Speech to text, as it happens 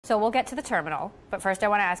So we'll get to the terminal, but first I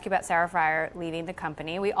want to ask you about Sarah Friar leaving the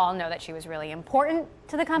company. We all know that she was really important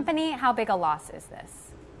to the company. How big a loss is this?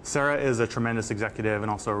 Sarah is a tremendous executive and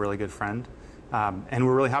also a really good friend, and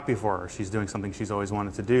we're really happy for her. She's doing something she's always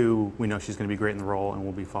wanted to do. We know she's going to be great in the role, and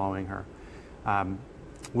we'll be following her.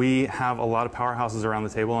 We have a lot of powerhouses around the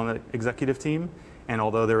table on the executive team, and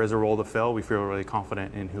although there is a role to fill, we feel really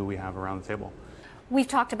confident in who we have around the table. We've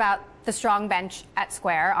talked about the strong bench at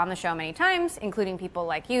Square on the show many times, including people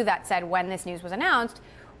like you that said when this news was announced,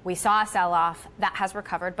 we saw a sell-off that has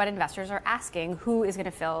recovered, but investors are asking who is going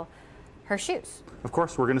to fill her shoes. Of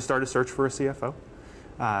course, we're going to start a search for a CFO,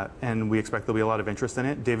 and we expect there'll be a lot of interest in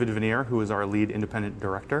it. David Vanier, who is our lead independent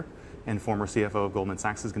director and former CFO of Goldman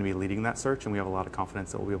Sachs, is going to be leading that search, and we have a lot of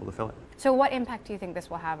confidence that we'll be able to fill it. So what impact do you think this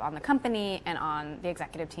will have on the company and on the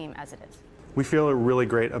executive team as it is? We feel really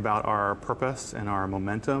great about our purpose and our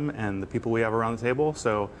momentum and the people we have around the table,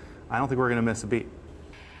 so I don't think we're going to miss a beat.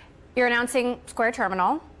 You're announcing Square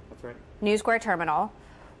Terminal. That's right. New Square Terminal.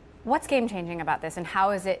 What's game-changing about this, and how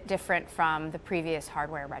is it different from the previous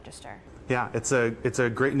hardware register? Yeah, it's a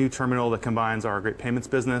great new terminal that combines our great payments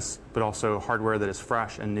business, but also hardware that is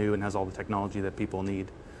fresh and new and has all the technology that people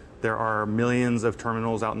need. There are millions of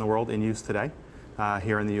terminals out in the world in use today,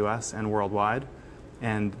 here in the US and worldwide,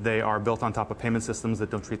 and they are built on top of payment systems that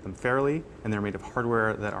don't treat them fairly, and they're made of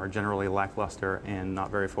hardware that are generally lackluster and not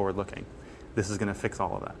very forward-looking. This is going to fix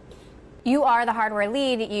all of that. You are the hardware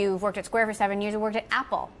lead. You've worked at Square for 7 years. You worked at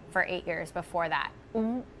Apple for 8 years before that.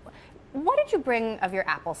 What did you bring of your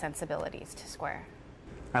Apple sensibilities to Square?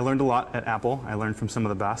 I learned a lot at Apple. I learned from some of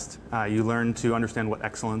the best. You learn to understand what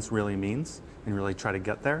excellence really means and really try to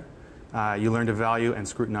get there. You learn to value and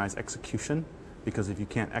scrutinize execution, because if you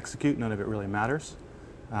can't execute, none of it really matters.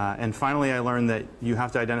 And finally, I learned that you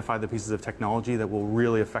have to identify the pieces of technology that will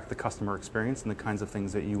really affect the customer experience and the kinds of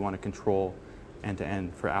things that you want to control end to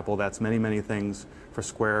end. For Apple, that's many, many things. For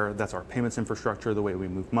Square, that's our payments infrastructure, the way we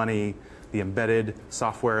move money, the embedded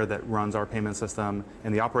software that runs our payment system,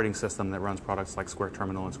 and the operating system that runs products like Square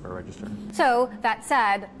Terminal and Square Register. So that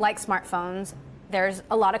said, like smartphones, there's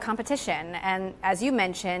a lot of competition. And as you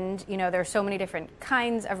mentioned, there's so many different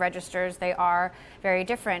kinds of registers. They are very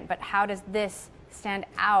different. But how does this stand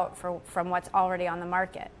out from what's already on the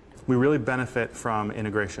market? We really benefit from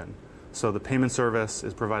integration. So the payment service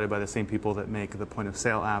is provided by the same people that make the point of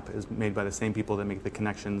sale app, is made by the same people that make the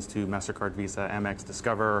connections to MasterCard, Visa, Amex,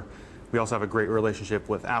 Discover. We also have a great relationship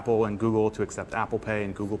with Apple and Google to accept Apple Pay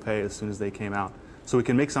and Google Pay as soon as they came out. So we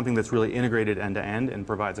can make something that's really integrated end to end and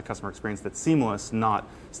provides a customer experience that's seamless, not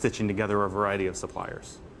stitching together a variety of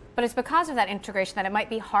suppliers. But it's because of that integration that it might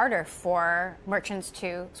be harder for merchants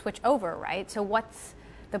to switch over, right? So what's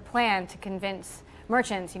the plan to convince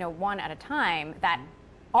merchants, one at a time, that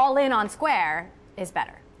all in on Square is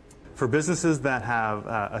better? For businesses that have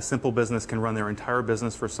a simple business, can run their entire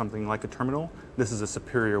business for something like a terminal, this is a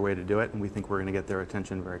superior way to do it, and we think we're going to get their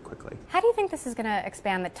attention very quickly. How do you think this is going to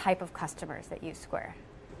expand the type of customers that use Square?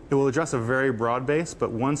 It will address a very broad base,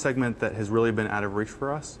 but one segment that has really been out of reach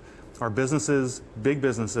for us are businesses, big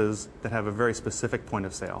businesses, that have a very specific point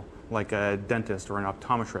of sale, like a dentist or an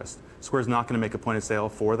optometrist. Square's not going to make a point of sale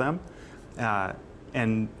for them,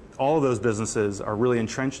 and all of those businesses are really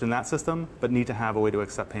entrenched in that system, but need to have a way to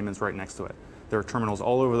accept payments right next to it. There are terminals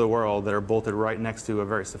all over the world that are bolted right next to a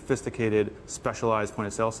very sophisticated, specialized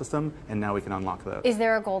point-of-sale system, and now we can unlock those. Is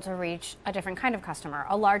there a goal to reach a different kind of customer,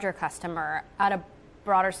 a larger customer, at a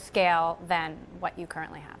broader scale than what you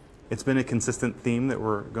currently have? It's been a consistent theme that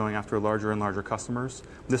we're going after larger and larger customers.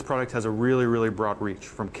 This product has a really, really broad reach,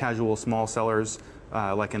 from casual small sellers,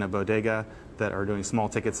 like in a bodega, that are doing small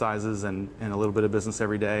ticket sizes and a little bit of business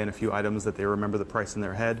every day and a few items that they remember the price in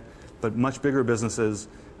their head. But much bigger businesses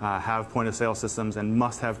have point-of-sale systems and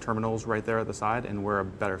must have terminals right there at the side, and we're a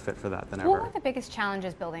better fit for that than ever. What were the biggest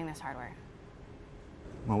challenges building this hardware?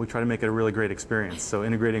 Well, we try to make it a really great experience. So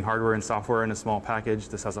integrating hardware and software in a small package.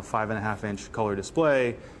 This has a 5.5-inch color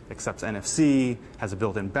display, accepts NFC, has a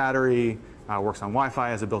built-in battery, works on Wi-Fi,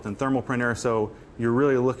 has a built-in thermal printer. So you're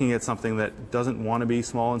really looking at something that doesn't want to be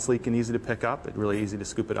small and sleek and easy to pick up. It's really easy to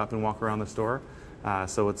scoop it up and walk around the store.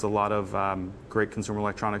 So it's a lot of great consumer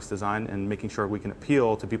electronics design and making sure we can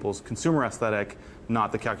appeal to people's consumer aesthetic,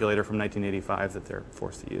 not the calculator from 1985 that they're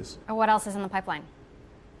forced to use. What else is in the pipeline?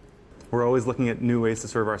 We're always looking at new ways to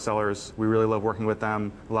serve our sellers. We really love working with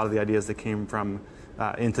them. A lot of the ideas that came from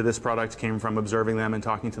into this product came from observing them and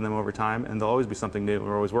talking to them over time, and there'll always be something new.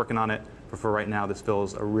 We're always working on it, but for right now, this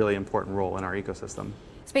fills a really important role in our ecosystem.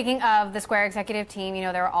 Speaking of the Square executive team,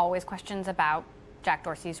 there are always questions about Jack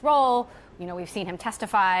Dorsey's role. We've seen him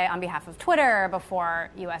testify on behalf of Twitter before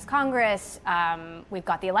U.S. Congress. We've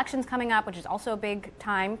got the elections coming up, which is also a big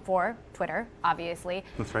time for Twitter, obviously.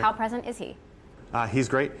 That's right. How present is he? He's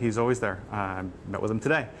great. He's always there. I met with him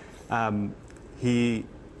today.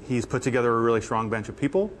 He's put together a really strong bench of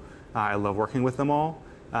people. I love working with them all.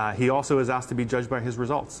 He also is asked to be judged by his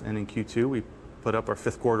results. And in Q2, we put up our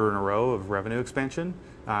 5th quarter in a row of revenue expansion.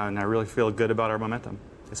 And I really feel good about our momentum,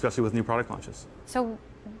 especially with new product launches. So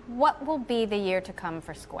what will be the year to come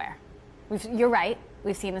for Square? You're right.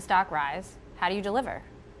 We've seen the stock rise. How do you deliver?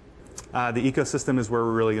 The ecosystem is where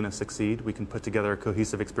we're really going to succeed. We can put together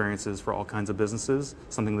cohesive experiences for all kinds of businesses,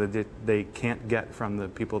 something that they can't get from the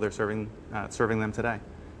people they're serving them today.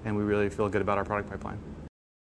 And we really feel good about our product pipeline.